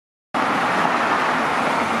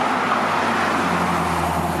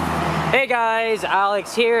Hey guys,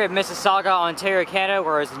 Alex here in Mississauga, Ontario, Canada,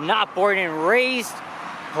 where I was not born and raised.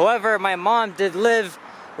 However, my mom did live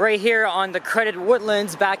right here on the credit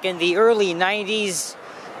Woodlands back in the early 90s.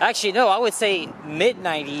 Actually, no, I would say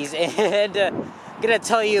mid-90s. And I'm gonna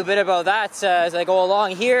tell you a bit about that as I go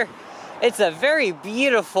along here. It's a very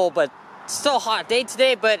beautiful but still hot day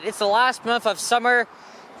today, but it's the last month of summer.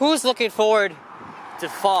 Who's looking forward to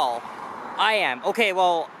fall? I am. Okay,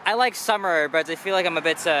 well, I like summer, but I feel like I'm a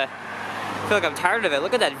bit I feel like I'm tired of it.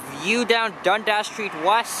 Look at that view down Dundas Street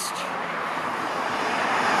West,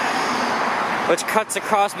 which cuts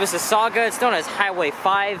across Mississauga. It's known as Highway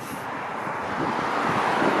 5.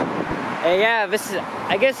 And yeah,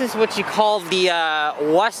 I guess this is what you call the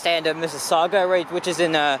west end of Mississauga, right? Which is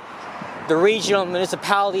in the regional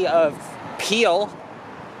municipality of Peel.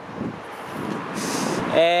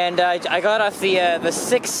 And I got off the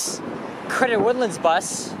 6 Credit Woodlands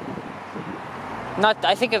bus.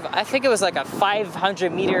 I think it was like a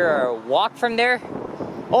 500-meter walk from there.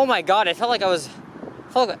 Oh my god, it felt like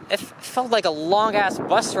it felt like a long-ass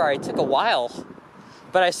bus ride. It took a while,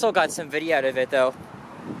 but I still got some video out of it though.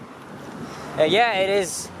 Yeah, it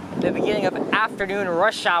is the beginning of afternoon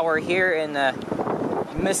rush hour here in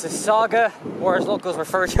Mississauga, or as locals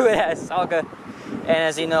refer to it as Sauga. And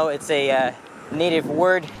as you know, it's a native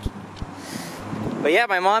word. But yeah,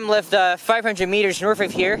 my mom lived 500 meters north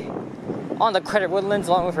of here on the credit Woodlands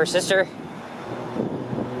along with her sister.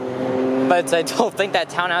 But I don't think that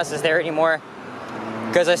townhouse is there anymore,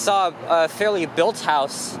 because I saw a fairly built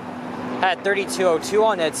house at 3202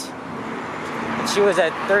 on it. And she was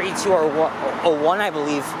at 3201, I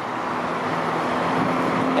believe.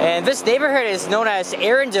 And this neighborhood is known as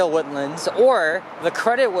Erindale Woodlands or the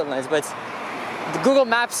Credit Woodlands, but the Google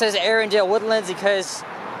Maps says Erindale Woodlands because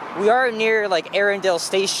we are near like Erindale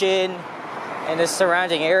Station and the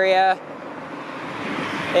surrounding area.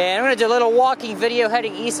 And I'm gonna do a little walking video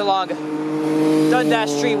heading east along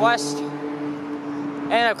Dundas Street West.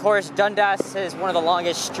 And of course, Dundas is one of the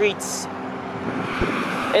longest streets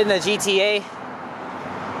in the GTA.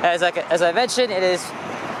 As I mentioned, it is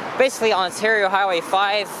basically Ontario Highway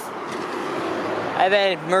 5. And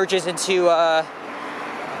then it merges into, and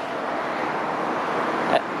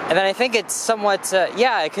then I think it's somewhat,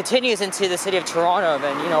 yeah, it continues into the city of Toronto. And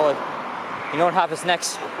then, you know what happens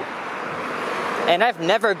next. And I've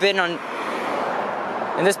never been in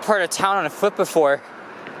this part of town on a foot before.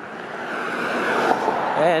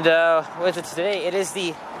 And what is it today? It is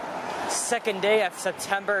the 2nd day of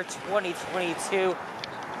September 2022.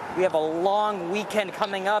 We have a long weekend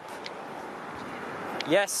coming up.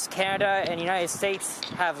 Yes, Canada and the United States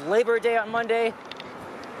have Labor Day on Monday.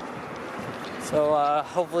 So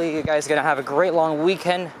hopefully you guys are gonna have a great long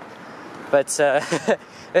weekend. But this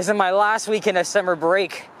is my last weekend of summer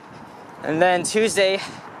break. And then Tuesday,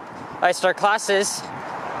 I start classes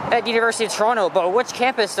at University of Toronto. But which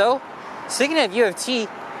campus, though? Speaking of U of T,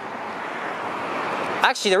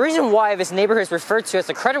 actually, the reason why this neighborhood is referred to as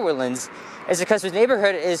the Credit Woodlands is because this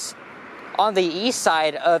neighborhood is on the east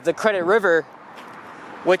side of the Credit River,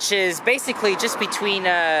 which is basically just between,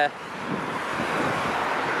 I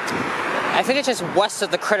think it's just west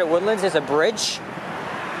of the Credit Woodlands. There's a bridge.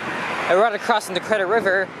 And right across from the Credit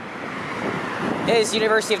River is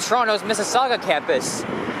University of Toronto's Mississauga campus,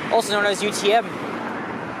 also known as UTM.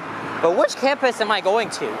 But which campus am I going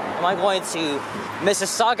to? Am I going to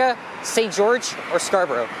Mississauga, St. George, or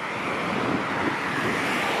Scarborough?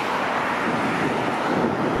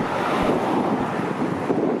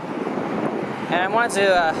 And I wanted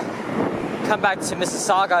to come back to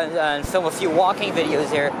Mississauga and film a few walking videos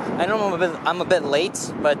here. I know I'm a bit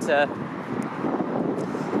late, but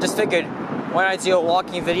just figured, why not do a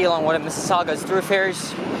walking video on one of Mississauga's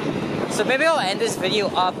thoroughfares? So maybe I'll end this video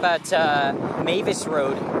up at Mavis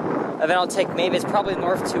Road, and then I'll take Mavis probably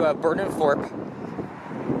north to Burnhamthorpe.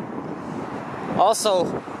 Also,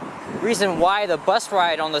 reason why the bus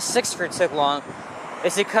ride on the 6th route took long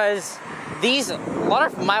is because a lot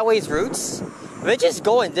of MyWay's routes, they just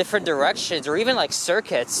go in different directions, or even like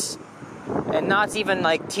circuits, and not even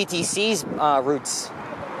like TTC's routes.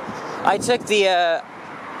 I took the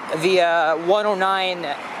 109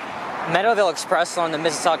 Meadowville Express on the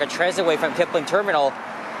Mississauga Transitway from Kipling Terminal.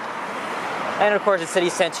 And of course, at City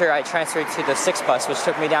Centre, I transferred to the 6 bus, which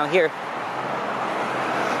took me down here.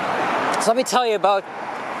 So let me tell you a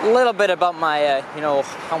little bit about my,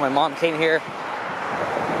 how my mom came here.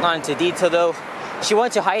 Not into detail though. She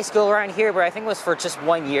went to high school around here, but I think it was for just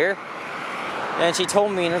 1 year. And she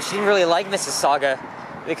told me, she didn't really like Mississauga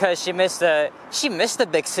because she missed the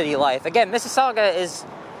big city life. Again, Mississauga is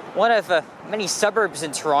one of many suburbs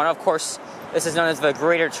in Toronto. Of course, this is known as the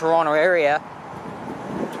Greater Toronto Area.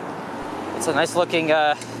 It's a nice looking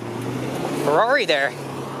Ferrari there.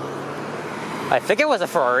 I think it was a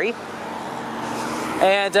Ferrari.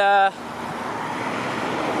 And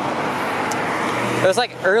it was like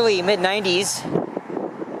early mid-90s.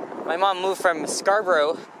 My mom moved from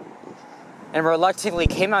Scarborough and reluctantly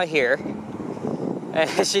came out here.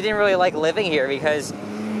 And she didn't really like living here because,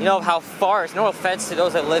 you know, how far, no offense to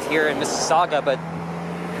those that live here in Mississauga, but,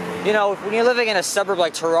 you know, when you're living in a suburb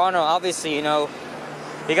like Toronto, obviously, you know,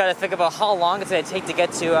 you got to think about how long it's going to take to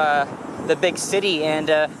get to the big city, and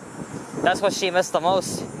that's what she missed the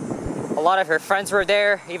most. A lot of her friends were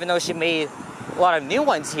there, even though she made a lot of new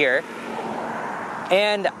ones here.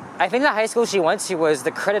 And I think the high school she went to was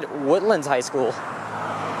the Credit Woodlands High School.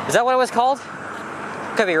 Is that what it was called?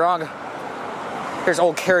 Could be wrong. Here's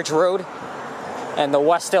Old Carriage Road and the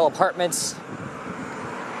Westdale Apartments.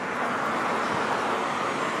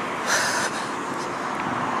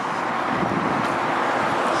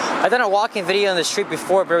 I've done a walking video on the street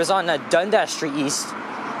before, but it was on Dundas Street East.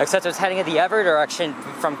 Except it was heading in the other direction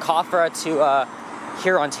from Coffra to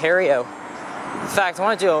here, Ontario. In fact,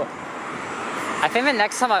 I think the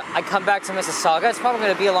next time I come back to Mississauga, it's probably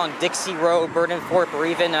going to be along Dixie Road, Burnenthorpe, or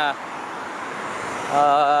even,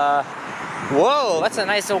 whoa, that's a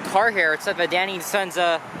nice old car here. It's a Danny & Sons,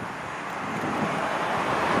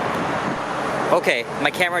 okay,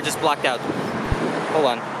 my camera just blocked out. Hold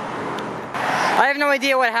on. I have no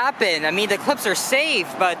idea what happened. I mean, the clips are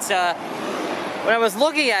saved, but, when I was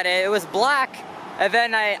looking at it, it was black, and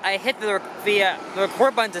then I hit the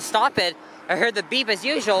record button to stop it. I heard the beep as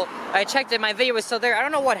usual. I checked it, my video was still there. I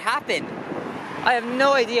don't know what happened. I have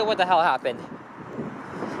no idea what the hell happened.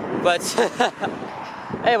 But,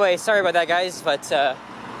 anyway, sorry about that, guys, but,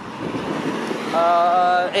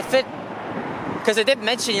 because it did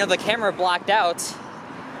mention, you know, the camera blacked out,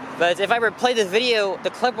 but if I replay the video, the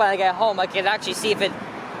clip when I get home, I can actually see if it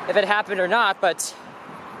happened or not, but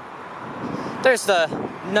there's the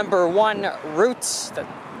number 1 route,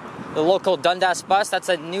 the local Dundas bus. That's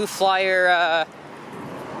a New Flyer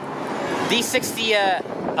D60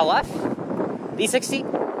 LF? D60?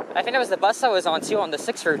 I think that was the bus I was on too, on the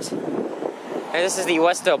 6th route. And this is the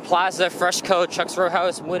Westdale Plaza, Freshco, Chuck's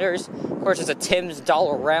Roadhouse, Winners. Of course, there's a Tim's,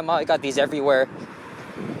 Dollarama. I got these everywhere.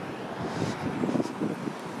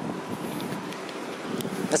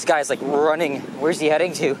 This guy's like running. Where's he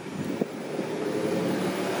heading to?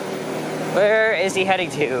 Where is he heading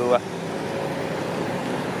to?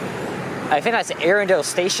 I think that's Erindale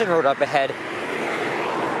Station Road up ahead.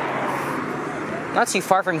 Not too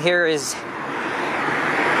far from here is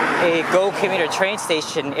a GO commuter train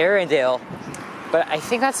station, Erindale. But I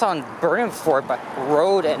think that's on Burnenthorpe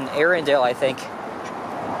Road and Erindale, I think. If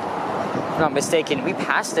I'm not mistaken. We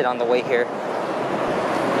passed it on the way here.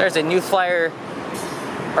 There's a New Flyer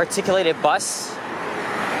articulated bus.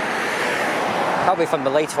 Probably from the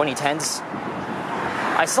late 2010s.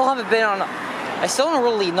 I still don't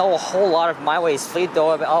really know a whole lot of My Way's fleet, though.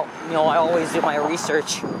 I always do my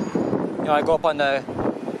research. You know, I go up on the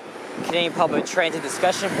Canadian Public Transit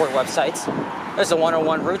Discussion Board website. There's a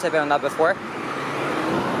 101 route. I've been on that before.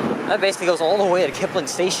 That basically goes all the way to Kipling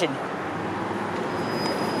Station.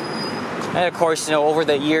 And of course, you know, over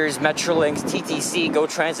the years, Metrolinx, TTC, GO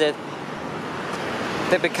Transit,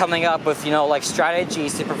 they've been coming up with, you know, like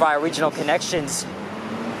strategies to provide regional connections and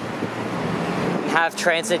have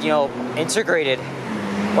transit, you know, integrated.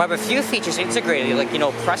 We'll have a few features integrated, like, you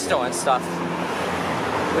know, Presto and stuff,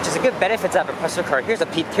 which is a good benefit to have a Presto card. Here's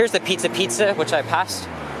the Pizza, which I passed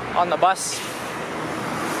on the bus.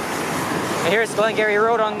 And here's Glengarry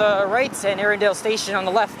Road on the right and Erindale Station on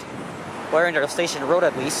the left. Well, Erindale Station Road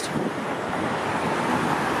at least.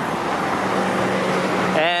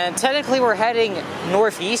 And technically we're heading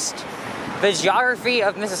northeast. The geography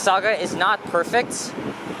of Mississauga is not perfect.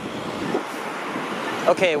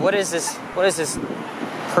 Okay, what is this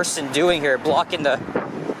person doing here, blocking the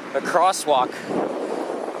crosswalk?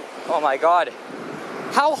 Oh my god.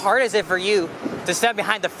 How hard is it for you to stand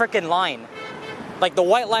behind the frickin' line? Like the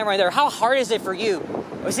white line right there, how hard is it for you?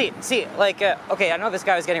 Oh, see, like, okay, I know this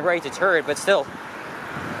guy was getting ready to turn, but still.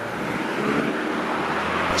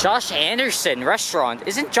 Josh Anderson restaurant.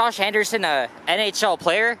 Isn't Josh Anderson a NHL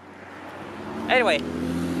player? Anyway,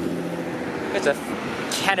 it's a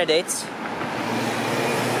candidate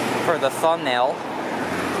for the thumbnail.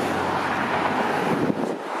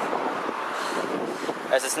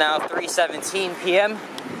 As it's now 3:17 p.m.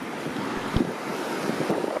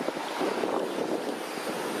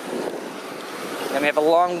 And we have a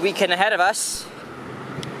long weekend ahead of us.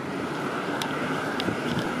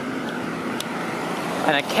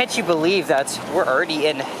 And can't you believe that we're already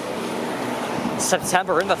in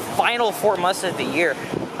September, in the final 4 months of the year?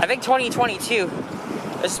 I think 2022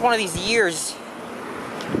 is just one of these years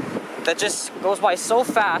that just goes by so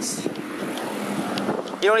fast.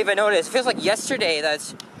 You don't even notice. It feels like yesterday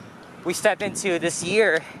that we stepped into this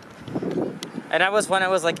year, and that was when I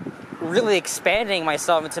was like really expanding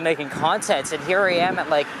myself into making content, and here I am at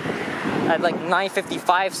like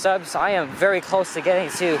 955 subs. I am very close to getting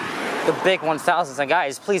to the big 1,000s, and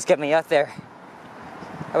guys, please get me up there.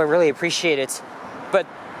 I would really appreciate it. But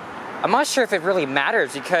I'm not sure if it really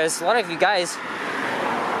matters, because a lot of you guys,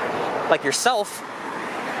 like yourself,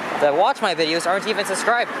 that watch my videos aren't even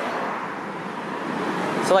subscribed.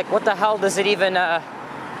 So like, what the hell does it even, does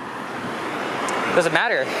it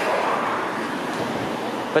matter?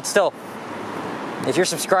 But still, if you're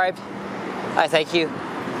subscribed, I thank you.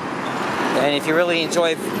 And if you really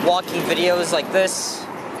enjoy walking videos like this,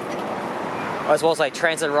 as well as like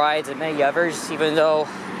transit rides and many others, even though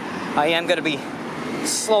I am going to be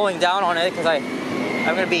slowing down on it because I'm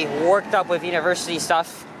going to be worked up with university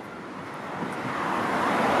stuff,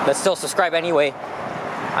 but still subscribe anyway.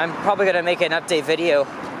 I'm probably going to make an update video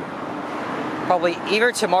probably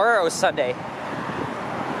either tomorrow or Sunday.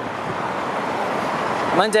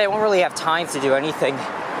 Monday I won't really have time to do anything.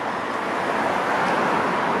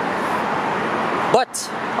 But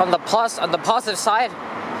on the positive side,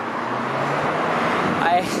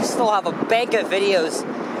 I still have a bank of videos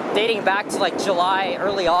dating back to like July,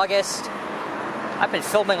 early August. I've been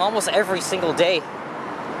filming almost every single day.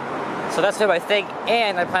 So that's what I think,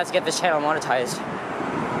 and I plan to get this channel monetized.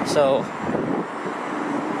 So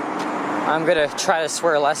I'm gonna try to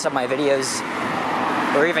swear less on my videos,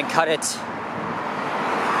 or even cut it.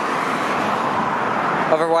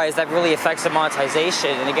 Otherwise, that really affects the monetization,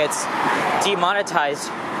 and it gets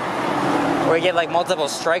demonetized, or you get like multiple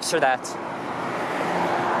strikes for that.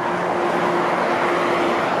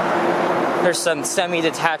 There's some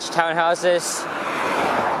semi-detached townhouses,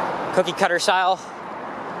 cookie cutter style.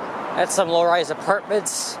 That's some low-rise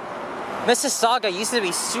apartments. Mississauga used to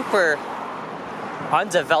be super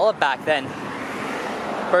undeveloped back then.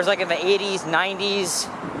 Whereas like in the 80s, 90s,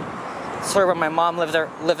 sort of when my mom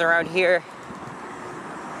lived around here,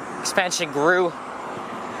 expansion grew.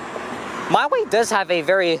 My way does have a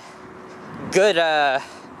very good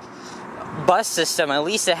bus system. At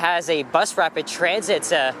least it has a bus rapid transit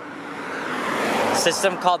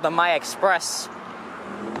system called the My Express.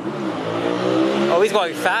 Oh, he's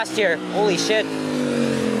going fast here. Holy shit.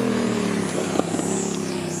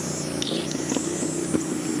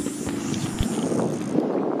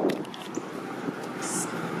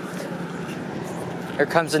 Here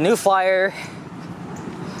comes a new flyer.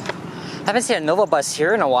 I haven't seen a Nova bus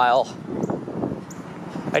here in a while.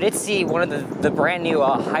 I did see one of the brand new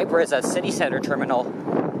hybrids at City Center Terminal.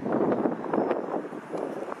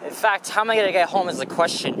 In fact, how am I going to get home is the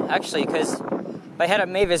question, actually, because if I head up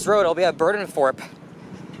Mavis Road, I'll be at Burdenthorpe.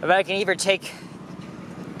 But I can either take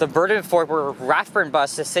the Burdenthorpe or Rathburn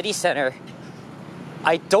bus to City Center.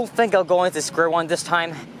 I don't think I'll go into Square One this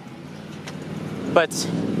time. But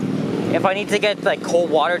if I need to get like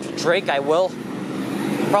cold water to drink, I will.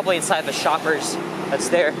 Probably inside the Shoppers that's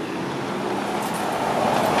there.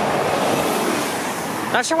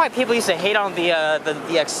 Not sure why people used to hate on the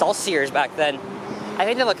Excelsiors back then. I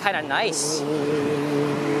think they look kind of nice.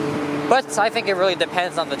 But I think it really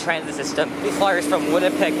depends on the transit system. These flyers from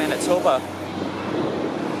Winnipeg, Manitoba.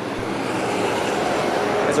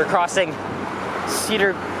 As we're crossing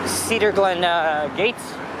Cedar Glen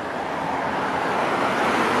Gates.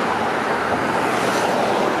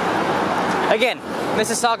 Again,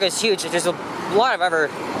 Mississauga is huge. There's a lot of other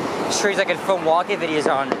streets I could film walking videos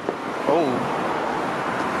on. Oh.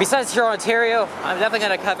 Besides Huron, Ontario, I'm definitely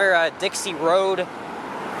going to cover Dixie Road,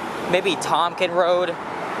 maybe Tompkin Road.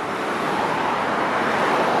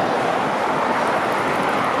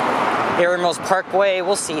 Erindale Parkway,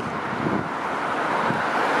 we'll see.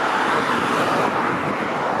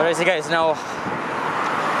 But as you guys know,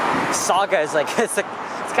 Saga is like, it's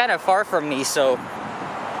kind of far from me, so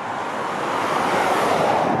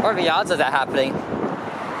what are the odds of that happening?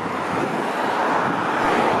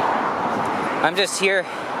 I'm just here to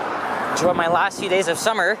enjoy my last few days of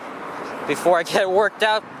summer before I get worked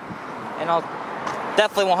out, and I'll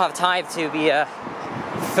definitely won't have time to be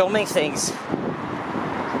filming things.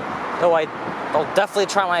 Though I'll definitely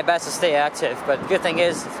try my best to stay active, but the good thing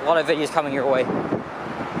is, a lot of videos coming your way.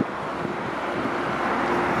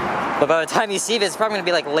 But by the time you see this, it's probably going to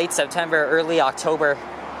be like late September, early October.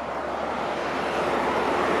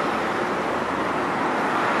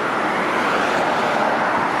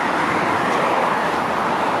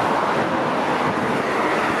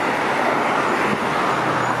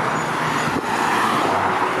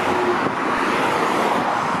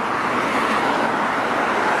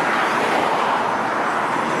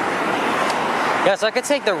 Yeah, so I could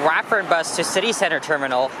take the Rafford bus to City Centre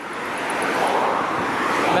Terminal. And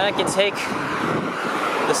then I could take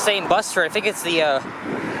the same bus route. I think it's the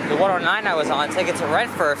 109 I was on, take it to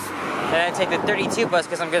Redford. And then take the 32 bus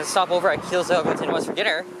because I'm going to stop over at Keelsdale Eglinton West for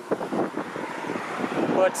dinner.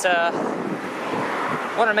 But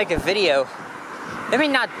I want to make a video. Maybe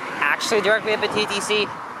not actually directly up at TTC,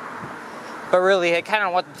 but really I kind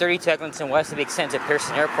of want the 32 Eglinton West to be extended to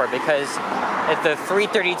Pearson Airport, because if the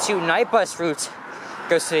 332 night bus route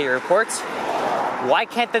goes to the airport, why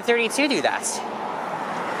can't the 32 do that?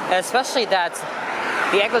 And especially that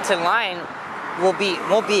the Eglinton line won't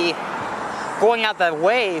be going out that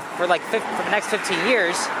way for like for the next 15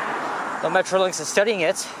 years. The Metrolinx is studying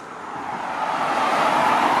it.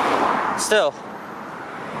 Still,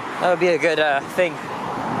 that would be a good thing.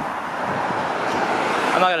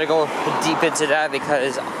 I'm not gonna go deep into that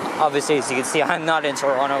because obviously, as you can see, I'm not in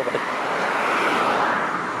Toronto, but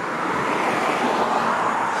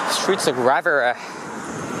streets look rather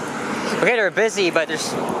okay, they're busy, but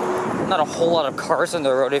there's not a whole lot of cars on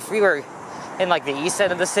the road. If we were in like the east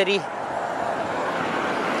end of the city, it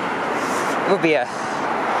would be a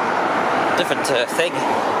different thing.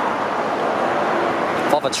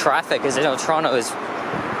 All the traffic, as you know, Toronto is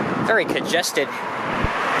very congested.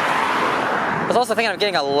 I was also thinking of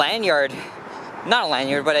getting a lanyard, not a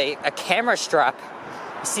lanyard, but a camera strap.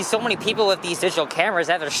 You see so many people with these digital cameras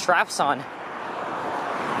have their straps on.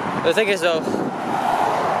 The thing is though,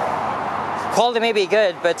 quality may be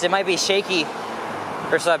good, but it might be shaky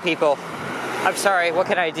for some people. I'm sorry, what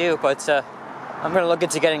can I do? But I'm gonna look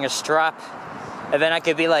into getting a strap, and then I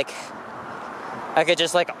could be like, I could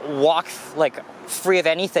just like walk like free of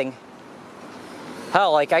anything.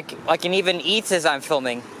 Hell, like I can even eat as I'm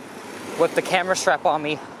filming with the camera strap on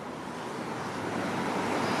me.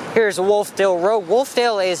 Here's Wolfdale Road.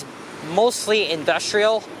 Wolfdale is mostly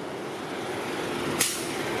industrial.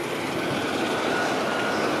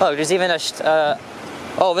 Oh, there's even a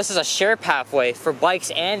oh, this is a share pathway for bikes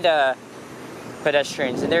and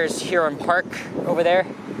pedestrians. And there's Huron Park over there.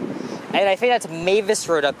 And I think that's Mavis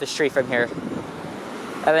Road up the street from here.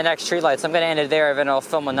 At the next street lights. I'm gonna end it there, and then I'll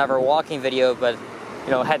film another walking video, but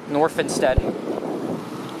you know, head north instead.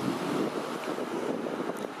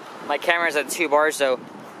 My camera's at 2 bars though,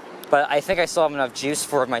 but I think I still have enough juice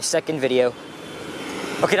for my second video.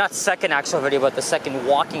 Okay, not second actual video, but the second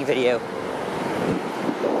walking video.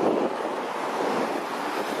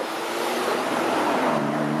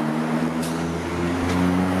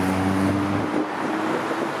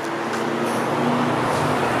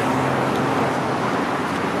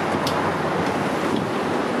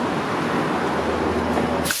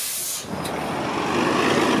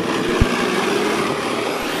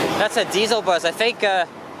 That's a diesel bus. I think they're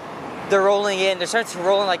rolling in. They're starting to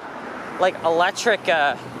roll in like electric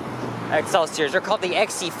Excelsiors. They're called the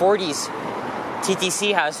XC40s.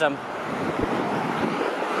 TTC has them.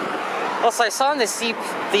 Also, I saw on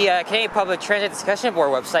the Canadian Public Transit Discussion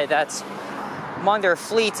Board website that among their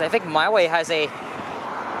fleets, I think My Way has a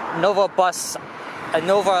Nova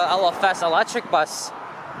LFS electric bus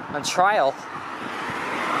on trial.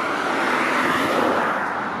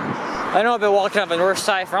 I know I've been walking up the north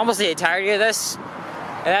side for almost the entirety of this,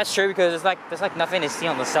 and that's true because there's like nothing to see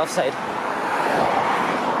on the south side.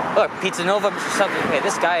 Look, Pizza Nova, Mr. Something. Okay,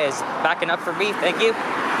 this guy is backing up for me. Thank you.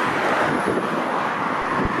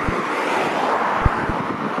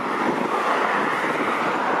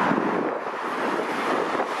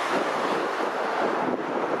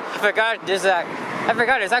 I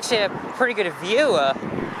forgot there's actually a pretty good view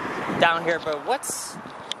down here, but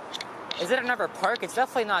is it another park? It's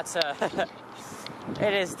definitely not,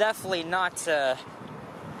 it is definitely not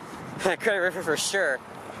Credit River for sure.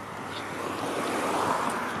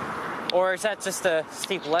 Or is that just a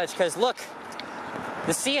steep ledge? Because look,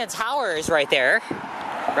 the CN Tower is right there,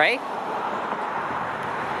 right?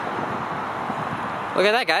 Look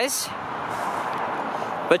at that, guys.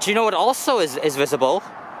 But you know what also is visible?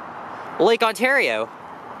 Lake Ontario.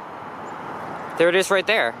 There it is right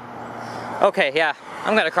there. Okay, yeah.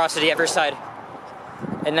 I'm gonna cross to the other side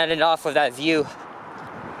and end it off with that view.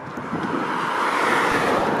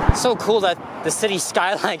 So cool that the city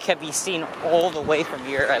skyline can be seen all the way from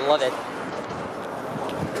here. I love it.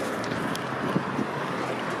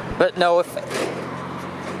 But no,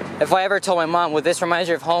 if I ever told my mom, would this remind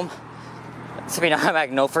you of home? It's gonna be an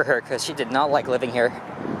automatic no for her, because she did not like living here.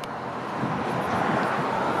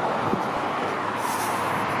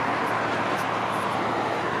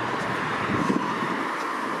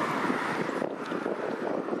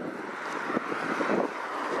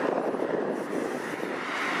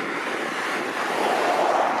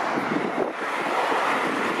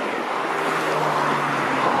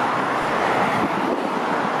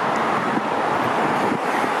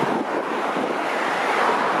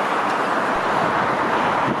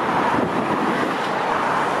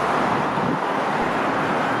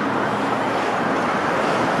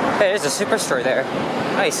 there's a superstore there.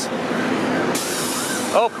 Nice.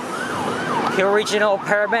 Oh, Peel Regional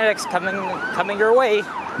paramedics coming your way.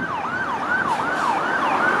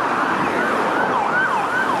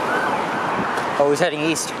 Oh, he's heading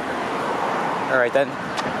east. All right then.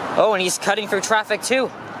 Oh, and he's cutting through traffic too.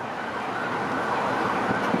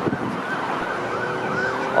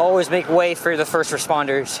 Always make way for the first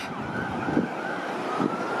responders.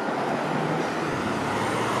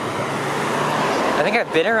 I think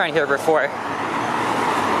I've been around here before.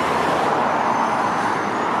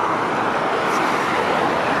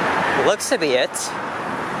 Looks to be it.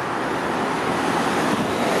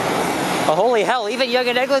 Oh, holy hell, even Yonge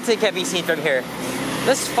and Eglinton can be seen from here.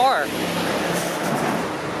 This far.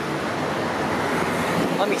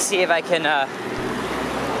 Let me see if I can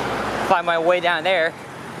find my way down there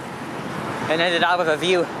and end it out with a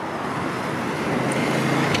view.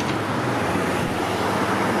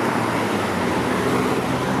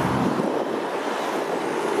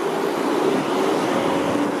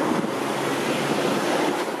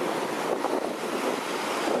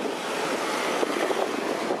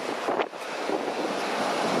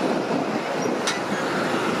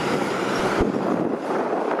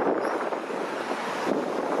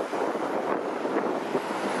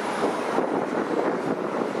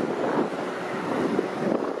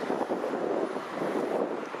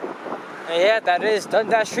 Yeah, that is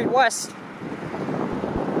Dundas Street West.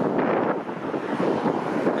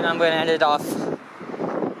 And I'm going to end it off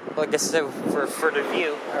like this for further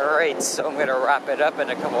view. Alright, so I'm going to wrap it up in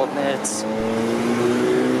a couple of minutes.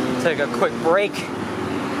 Take a quick break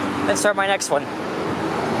and start my next one.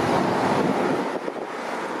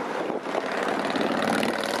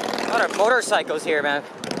 A lot of motorcycles here, man.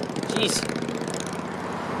 Jeez.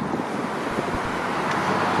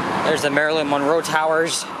 There's the Marilyn Monroe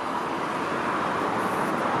Towers.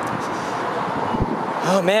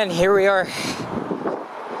 Oh man, here we are.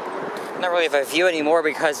 Not really have a view anymore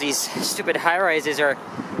because these stupid high-rises are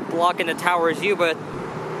blocking the tower's view, but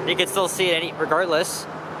you can still see it regardless.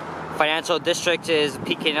 Financial District is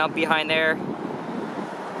peeking up behind there.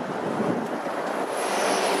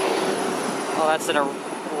 Oh, that's an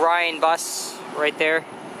Orion bus right there.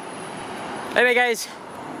 Anyway guys,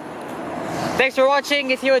 thanks for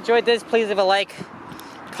watching. If you enjoyed this, please leave a like,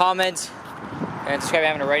 comment, and subscribe if you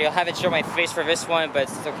haven't already. I haven't shown my face for this one, but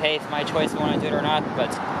it's okay. It's my choice if I want to do it or not. But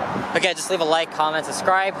again, just leave a like, comment,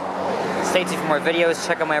 subscribe. Stay tuned for more videos.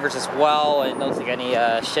 Check out my average as well, and don't take any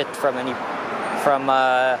shit from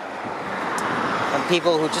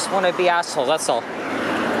people who just want to be assholes. That's all.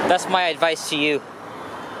 That's my advice to you.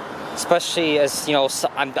 Especially as you know,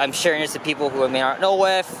 I'm sharing this to people who I may not know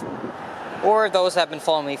with, or those that have been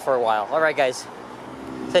following me for a while. All right, guys.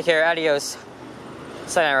 Take care. Adios.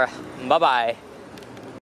 Sayonara. Bye bye.